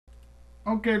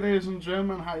Okay, ladies and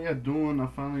gentlemen, how you doing? I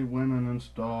finally went and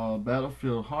installed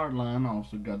Battlefield Hardline. I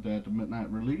also got that at the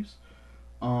midnight release.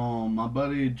 My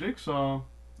buddy Jigsaw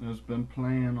has been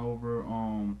playing over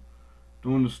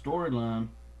doing the storyline.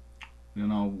 You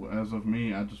know, as of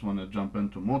me, I just want to jump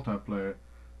into multiplayer,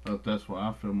 but that's where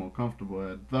I feel more comfortable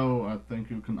at. Though I think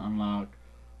you can unlock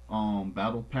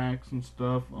battle packs and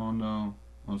stuff on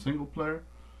single player.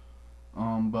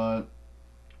 But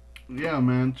yeah,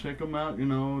 man, check him out. You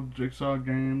know, Jigsaw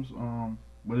Games.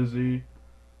 What is he?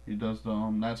 He does the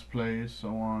let's plays, so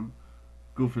on.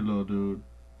 Goofy little dude.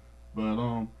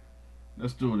 But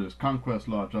let's do this. Conquest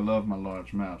Large. I love my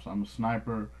large maps. I'm a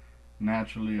sniper.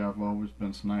 Naturally, I've always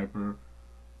been sniper.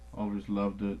 Always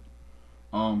loved it.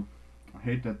 Um, I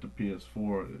hate that the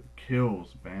PS4 it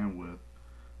kills bandwidth.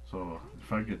 So if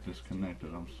I get disconnected,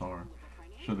 I'm sorry.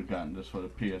 Should have gotten this for the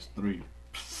PS3.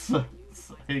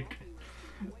 Sake.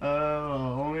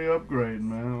 Only upgrade,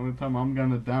 man. Only time I'm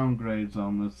gonna downgrade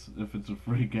some is if it's a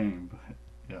free game. But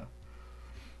yeah,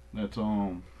 that's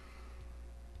So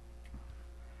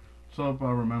if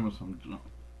I remember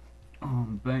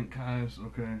some bank guys,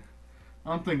 okay. I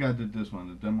don't think I did this one.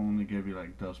 The demo only gave you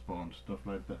like dust ball and stuff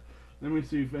like that. Let me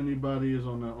see if anybody is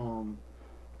on the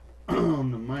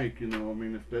on the mic. You know, I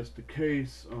mean, if that's the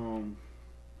case, you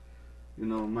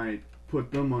know, might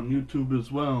put them on YouTube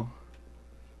as well.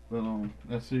 But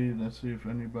let's see if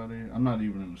anybody. I'm not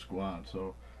even in the squad,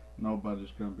 so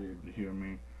nobody's gonna be able to hear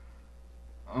me.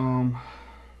 Um,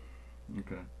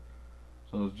 okay.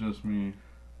 So it's just me.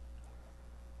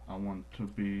 I want to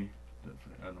be.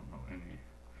 I don't know any.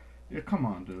 Yeah, come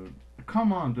on, dude.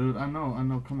 Come on, dude. I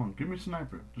know. Come on, give me a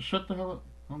sniper. Just shut the hell up.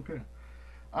 I don't care.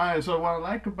 All right. So what I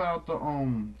like about the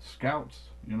scouts,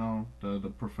 you know,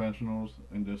 the professionals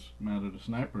in this matter, the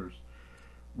snipers,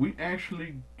 we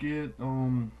actually get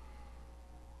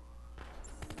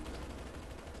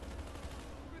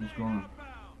what's going on?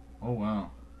 Oh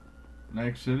wow,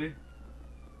 Lag City,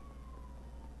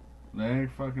 Lag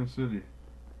fucking City.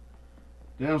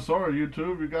 Damn, sorry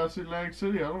YouTube, you gotta see Lag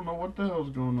City. I don't know what the hell's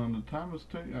going on. The time is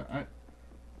taking. I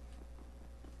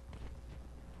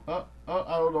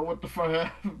don't know what the fuck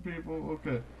happened, people.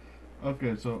 Okay,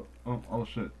 okay. So, oh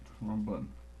shit, wrong button.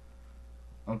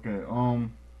 Okay,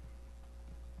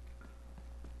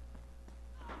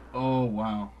 oh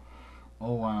wow,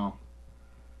 oh wow,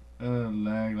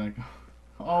 lag like,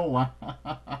 oh wow.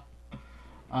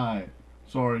 Alright,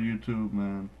 sorry YouTube,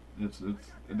 man. It's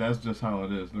that's just how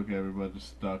it is. Look, everybody just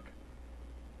stuck.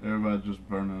 Everybody just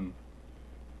burning.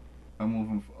 I'm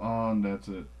moving. Oh, and that's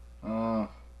it. Uh,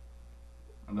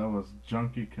 that was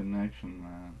junky connection,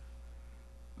 man.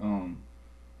 Um,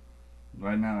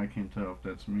 right now I can't tell if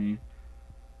that's me.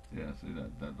 Yeah, see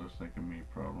that looks like a me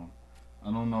problem.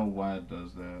 I don't know why it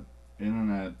does that.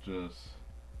 Internet just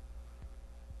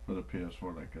for the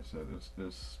PS4, like I said, it's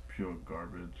this pure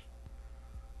garbage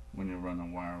when you're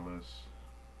running wireless.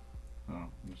 Oh,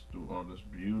 let's do all this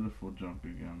beautiful jump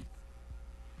again.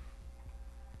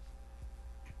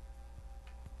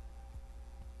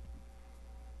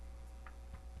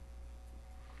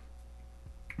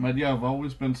 But yeah, I've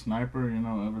always been sniper, you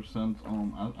know, ever since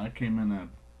I came in at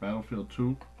Battlefield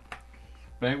 2.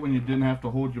 Back when you didn't have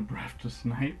to hold your breath to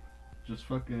snipe, just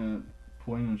fucking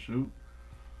point and shoot.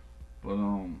 But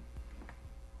you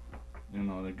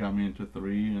know, they got me into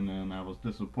 3, and then I was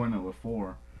disappointed with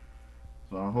 4.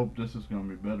 So I hope this is gonna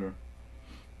be better.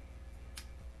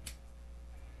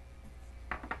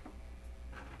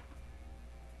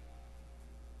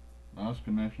 Lost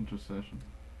connection to session.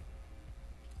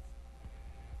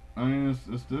 I mean,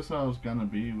 it's this how it's gonna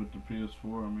be with the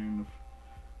PS4. I mean, if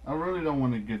I really don't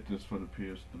want to get this for the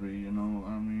PS3, you know.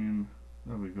 I mean,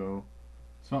 there we go.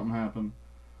 Something happened.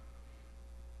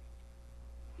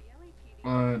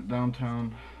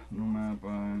 Downtown, new map.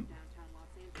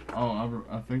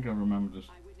 I think I remember this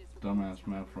dumbass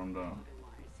map from the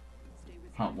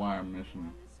Hot Wire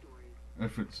mission.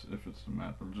 If it's the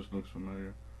map, it just looks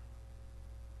familiar.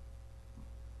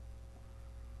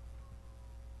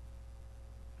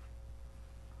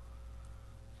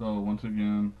 So once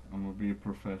again, I'm gonna be a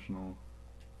professional.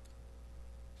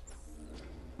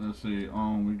 Let's see.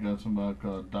 We got somebody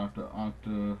called Dr.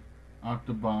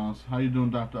 Octoboss. How you doing,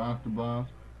 Dr. Octoboss?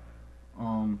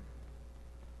 Um,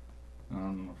 I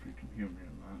don't know if you can hear me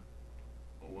or not.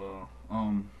 Oh well.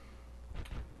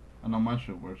 I know my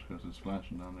shit works because it's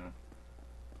flashing down there.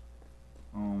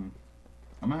 Um,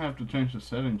 I might have to change the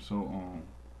settings so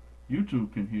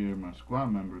YouTube can hear my squad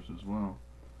members as well.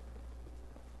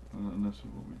 Let's see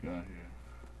what we got here.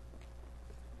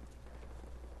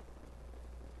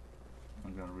 I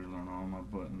gotta relearn all my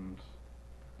buttons.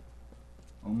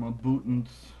 All my buttons,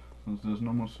 since there's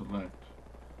no more select.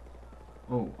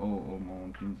 Oh, my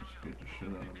own team just scared the shit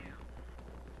out of me.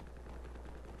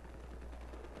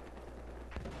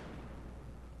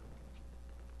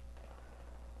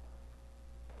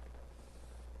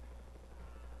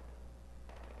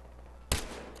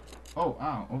 Oh,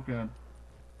 ow, okay.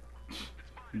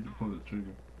 Need to pull the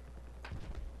trigger.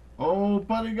 Oh,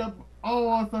 buddy got. Oh,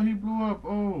 I thought he blew up.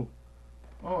 Oh,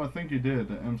 I think he did.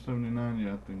 The M79,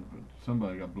 yeah, I think. But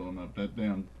somebody got blown up.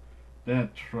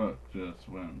 That truck just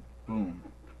went boom.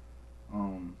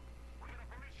 Come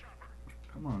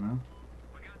on now.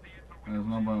 There's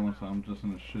nobody wants to. I'm just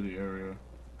in a shitty area.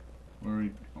 Where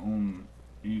we own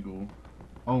Eagle.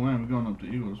 Oh man, we're going up to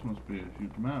Eagle. This must be a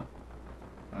huge map.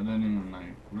 I didn't even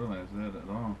like realize that at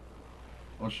all.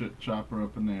 Oh shit, chopper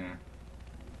up in there.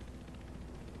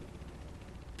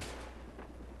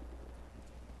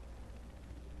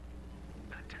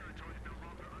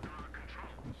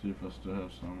 Let's see if I still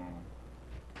have some on.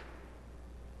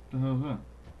 What the hell is that?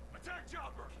 Attack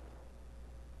chopper!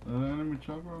 An enemy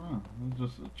chopper or not? It's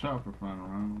just a chopper flying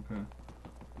around, okay.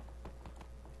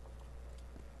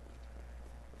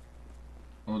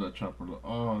 Oh, that chopper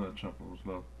was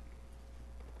low.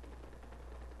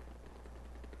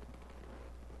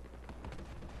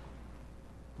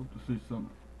 Hope to see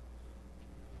something.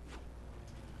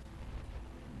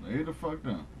 Lay the fuck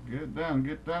down. Get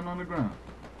down on the ground.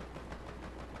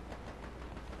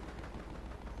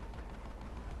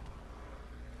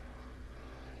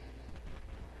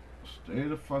 Stay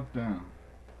the fuck down.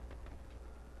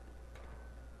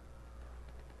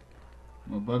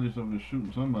 My buddy's over there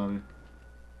shooting somebody.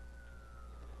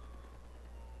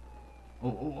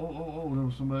 Oh, there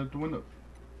was somebody at the window.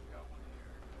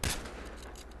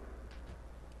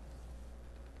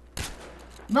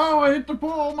 No, I hit the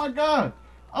pool. Oh my god.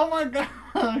 Oh my god.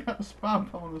 I got spot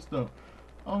on this stuff.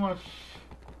 Oh my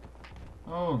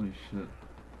holy shit.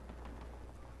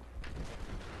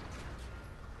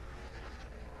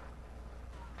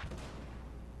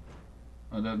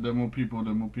 Oh, there are more people.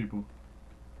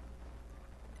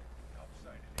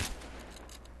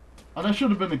 Oh, that should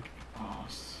have been a... Oh,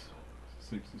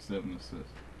 67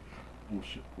 assists.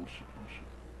 Bullshit.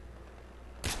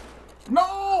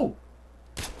 No!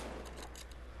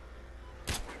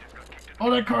 Oh,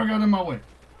 that car got in my way.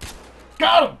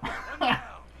 Got him!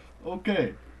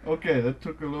 Okay, that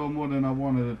took a little more than I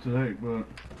wanted it to take, but...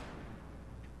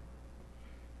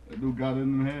 That dude got it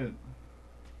in the head.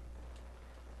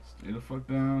 Stay the fuck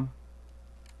down.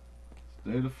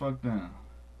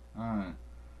 Alright.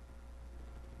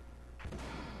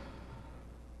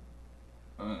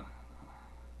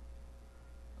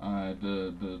 Alright,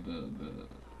 the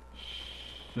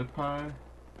Shipai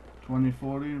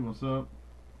 2040, what's up?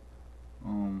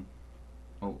 Oh,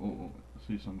 I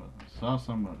see somebody. I saw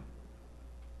somebody.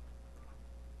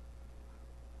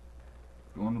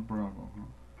 Going to Bravo, huh?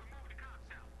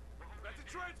 That's a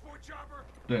transport chopper!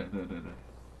 There.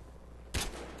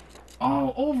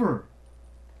 Oh, over!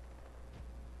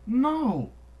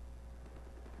 No!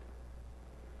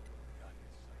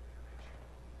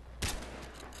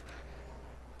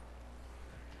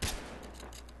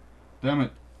 Damn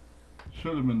it.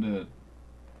 Should have been dead.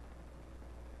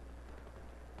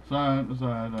 It's alright.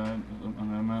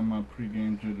 I'm at my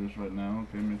pre-game jitters right now.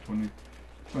 Okay, made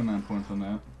 29 points on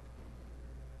that.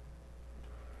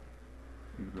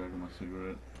 Keep dragging my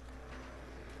cigarette.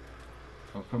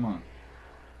 Oh, come on.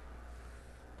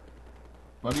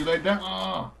 Buddy, lay down.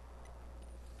 Oh!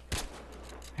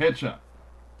 Headshot.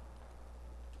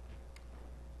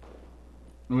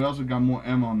 We also got more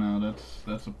ammo now.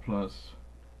 That's a plus.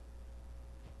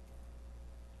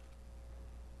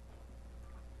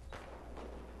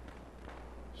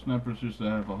 Snipers used to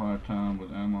have a hard time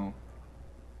with ammo.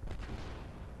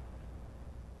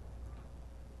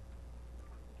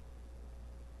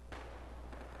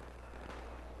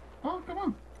 Oh, come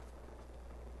on.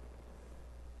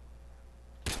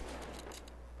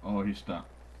 Oh, he stopped.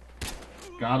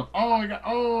 Got him.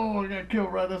 Oh, I got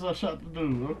killed right as I shot the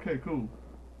dude. Okay, cool.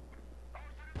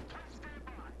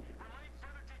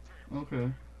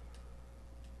 Okay.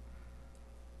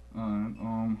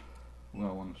 Alright, where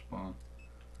I want to spawn.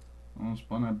 I want to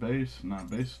spawn at base. Nah,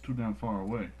 base is too damn far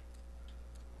away.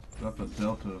 Drop a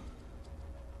delta.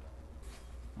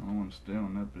 I don't want to stay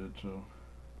on that bitch, so.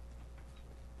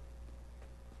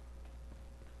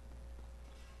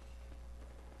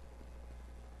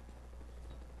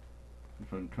 See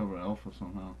if I can cover alpha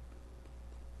somehow.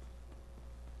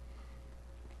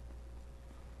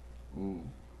 Ooh.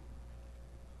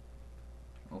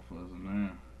 Alpha isn't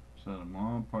there. Is that a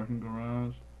mall? Parking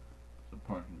garage? It's a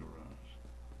parking garage.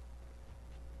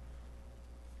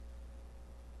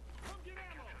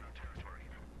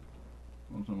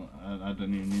 I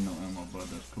didn't even need no ammo, but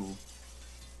that's cool.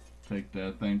 Take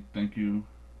that. Thank you,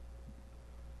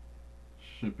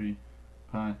 Shippy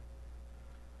Pie.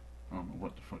 I don't know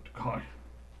what the fuck to call you.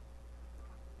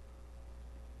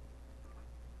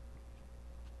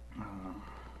 I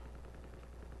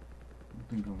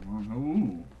think I'm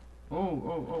wrong. Ooh.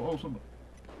 Oh, somebody.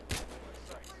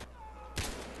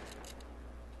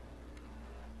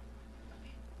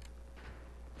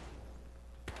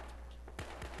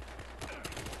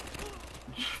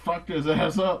 Fucked his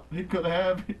ass up. He could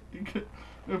have. He could.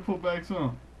 He'll pull back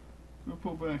some. He'll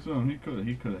pull back some. He could.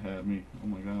 He could have had me. Oh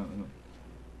my god.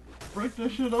 Break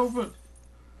that shit open.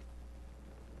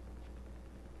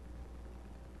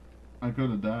 I could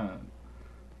have died.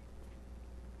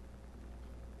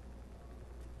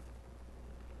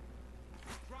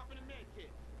 Dropping a med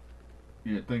kit.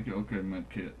 Yeah, thank you. Okay, med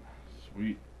kit.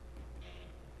 Sweet.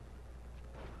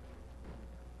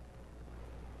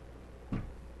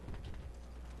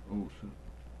 Oh shit.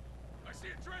 I see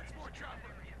a transport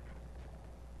chopper.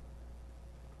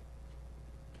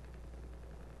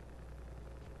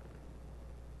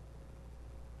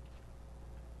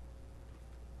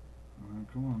 Alright,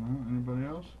 come on now. Anybody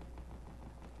else?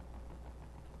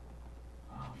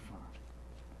 Oh fuck.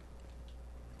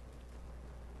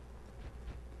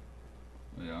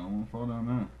 Yeah, I don't want to fall down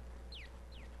there.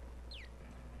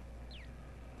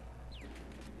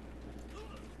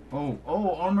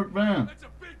 Oh, armored van. That's a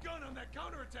big gun on that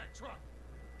counterattack truck.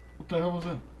 What the hell was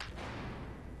that?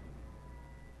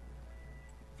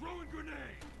 Throwing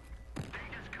grenade. They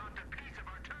just caught a piece of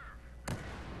our turf.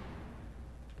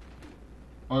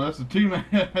 Oh, that's the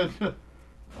teammate.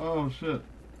 Oh shit.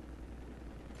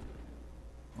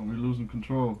 Oh, we losing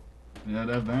control. Yeah,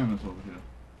 that van is over here.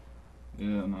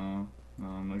 Yeah, no,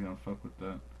 I'm not gonna fuck with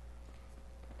that.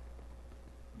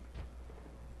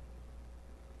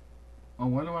 Oh,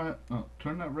 why do I? Oh,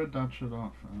 turn that red dot shit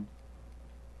off, man.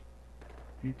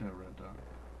 Hate that red dot.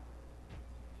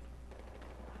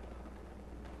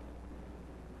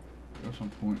 Got some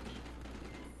points.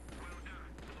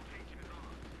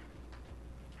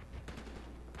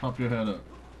 Pop your head up.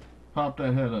 Pop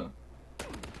that head up.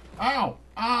 Ow!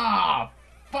 Ah!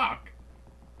 Fuck!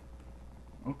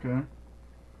 Okay.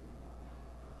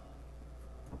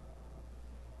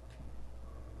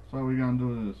 So we gonna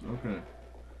do this. Okay.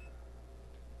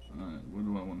 Alright, where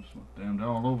do I want to swim? Damn, they're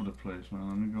all over the place, man.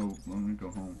 Let me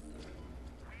go home.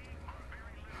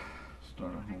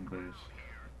 Start a home base.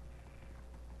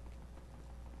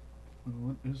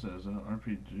 What is that? Is that an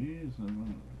RPG? Is that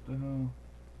what the hell?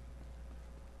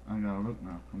 I gotta look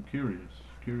now. I'm curious.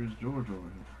 Curious George over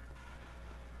here.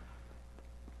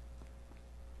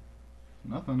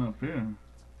 Nothing up here.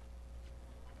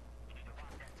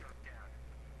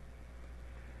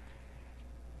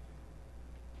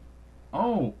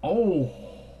 Oh!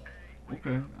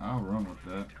 Okay, I'll run with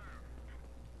that.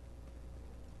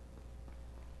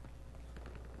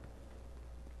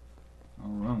 I'll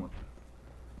run with it.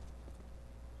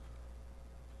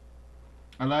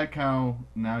 I like how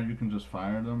now you can just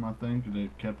fire them. I think they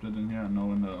kept it in here. I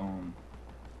know in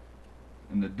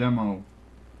the demo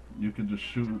you could just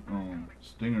shoot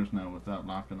stingers now without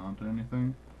locking onto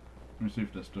anything. Let me see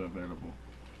if they're still available.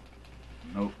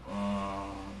 Nope.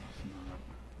 It's not.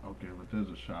 Okay, but there's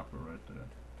a chopper right there.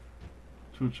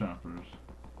 2 choppers.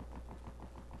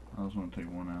 I was gonna take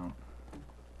one out.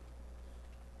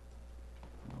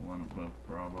 One above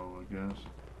Bravo, I guess.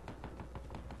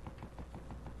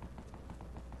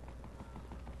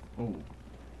 Oh.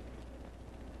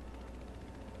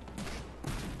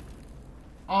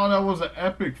 Oh, that was an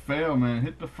epic fail, man.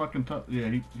 Hit the fucking top.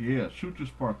 Yeah, yeah. Shoot your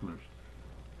sparklers.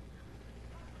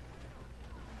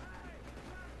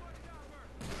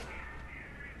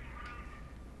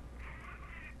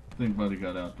 I think Buddy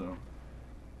got out though.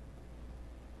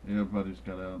 Yeah, Buddy's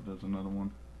got out. There's another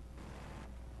one.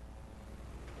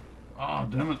 Oh,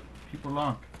 damn it. Keep her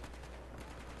locked.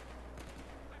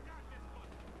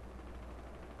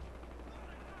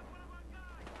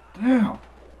 Damn.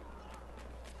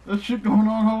 There's shit going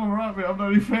on all around me. I'm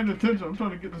not even paying attention. I'm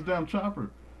trying to get this damn chopper.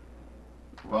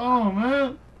 Whoa,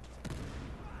 man.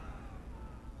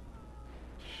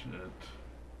 Shit.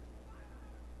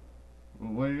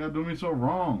 Well, why you gotta do me so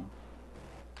wrong?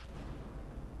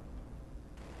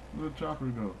 Where'd the chopper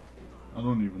go? I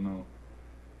don't even know.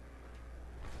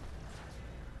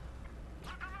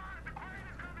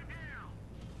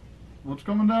 What's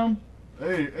coming down?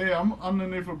 Hey, I'm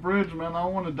underneath a bridge, man. I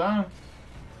don't want to die.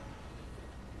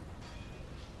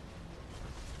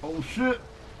 Oh, shit.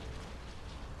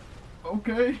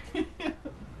 Okay.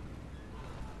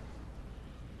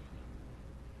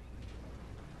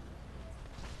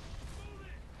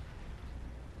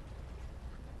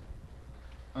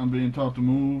 I'm being taught to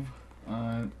move.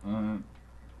 Alright, alright.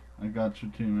 I got you,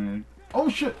 teammate. Oh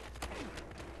shit!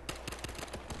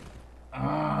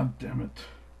 Ah, damn it.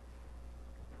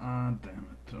 Ah, damn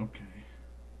it. Okay.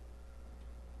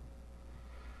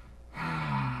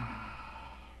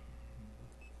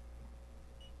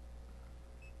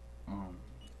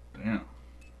 Damn.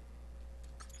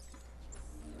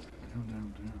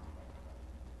 Damn.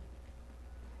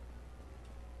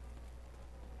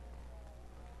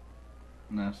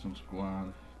 National squad.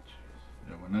 Jeez.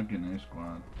 Yeah, we're not getting a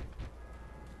squad.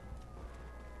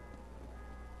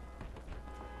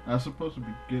 I was supposed to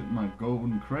be getting my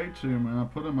golden crates here, man. I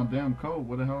put in my damn code.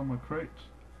 Where the hell are my crates?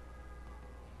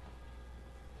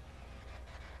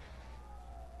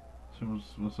 So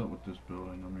what's up with this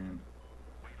building? I mean,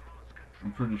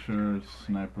 I'm pretty sure it's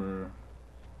sniper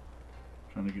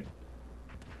trying to get.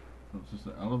 Is this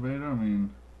the elevator? I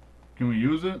mean, can we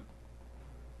use it?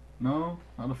 No?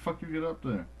 How the fuck you get up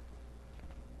there?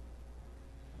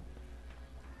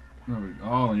 There we go.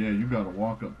 Oh yeah, you gotta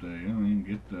walk up there. You don't even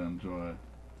get to enjoy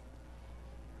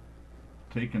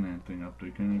taking anything up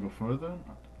there. Can you go further?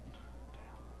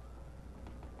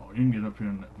 Oh, you can get up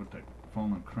here with that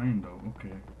falling crane though.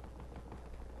 Okay.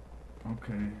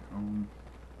 Okay. Oh!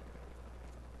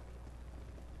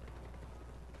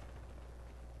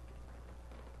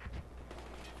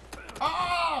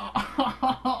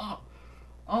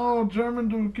 Oh, German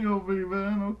dude killed me,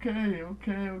 man. Okay.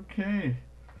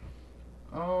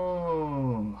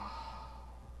 Oh.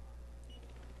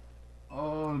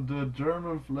 Oh, the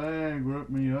German flag ripped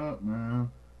me up, man.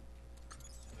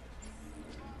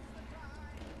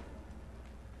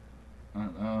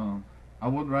 I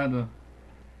would rather.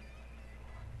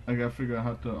 I gotta figure out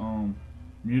how to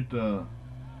mute the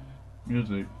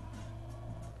music.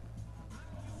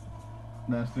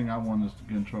 Last thing I want is to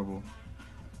get in trouble.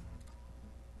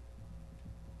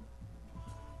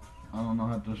 I don't know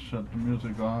how to shut the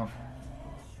music off.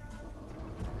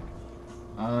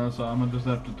 So I'm gonna just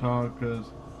have to talk because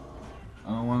I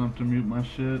don't want them to mute my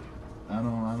shit. I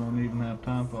don't even have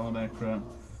time for all that crap.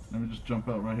 Let me just jump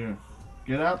out right here.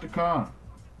 Get out the car.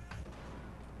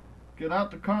 Get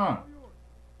out the car.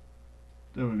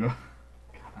 There we go.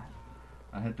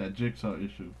 I had that jigsaw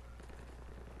issue.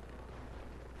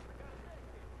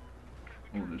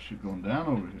 Oh, there's shit going down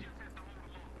over here.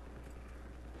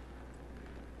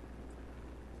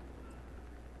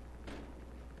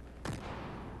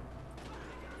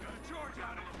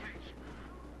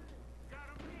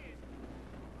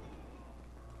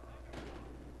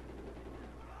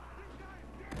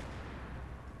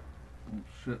 Oh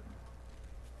shit.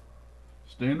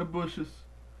 Stay in the bushes.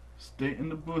 Stay in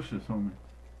the bushes, homie.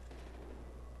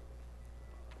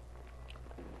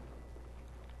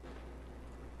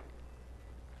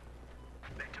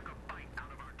 They took a bite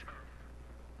out of our turf.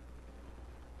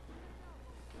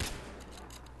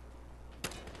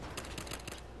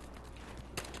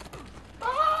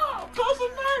 Oh!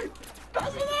 Doesn't me!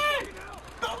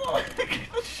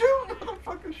 Shoot!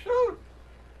 Motherfucker, shoot!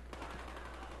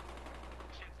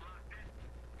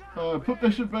 Put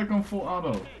that shit back on full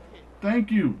auto.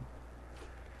 Thank you.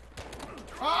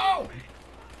 Oh!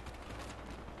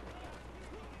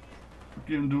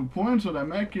 Give him 2 points for that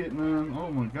med kit, man.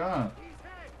 Oh my god.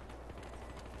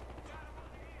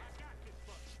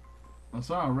 I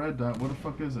saw I read that. What the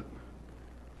fuck is it?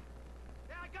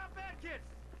 Yeah, I got med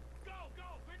kits. Go,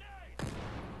 grenade.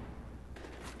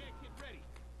 Med kit ready.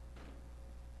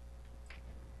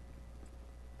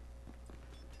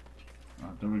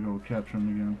 Alright, there we go. We're capturing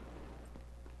again.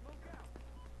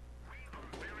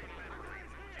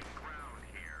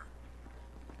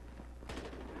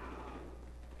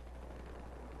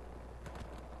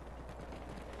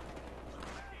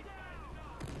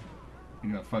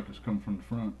 You got fuckers coming from the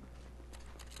front.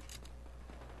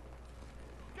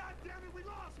 God damn it, we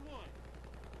lost one.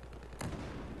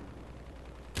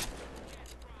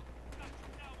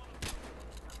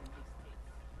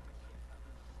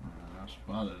 I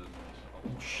spotted it.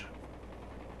 Oh shit.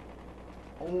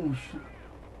 Oh shit.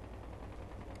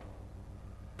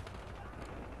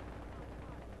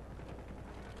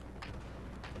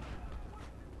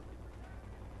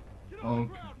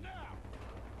 Okay.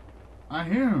 I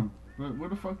hear him. But where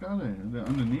the fuck are they? Are they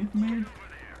underneath me?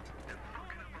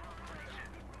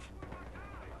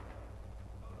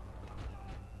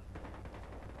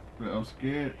 But I'm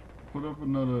scared. Put up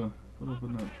another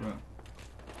trap.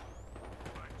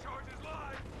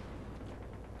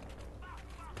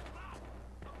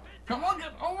 Come on,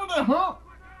 get over the hump!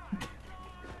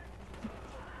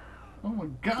 Oh my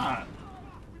god!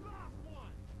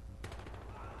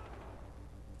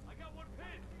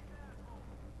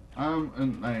 I'm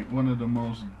in like one of the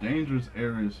most dangerous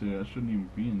areas here. I shouldn't even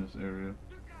be in this area.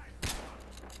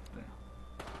 Damn.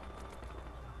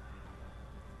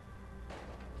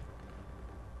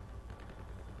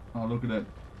 Oh, look at that.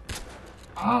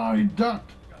 Oh, he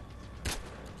ducked.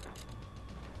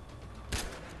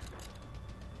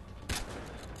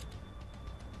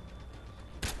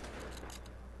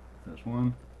 That's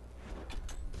one.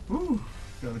 Woo!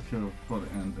 Got a kill for the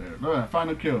end there. Alright,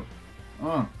 final kill.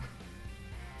 Alright,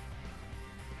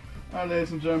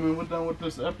 ladies and gentlemen, we're done with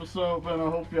this episode, man. I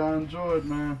hope y'all enjoyed,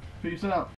 man. Peace out.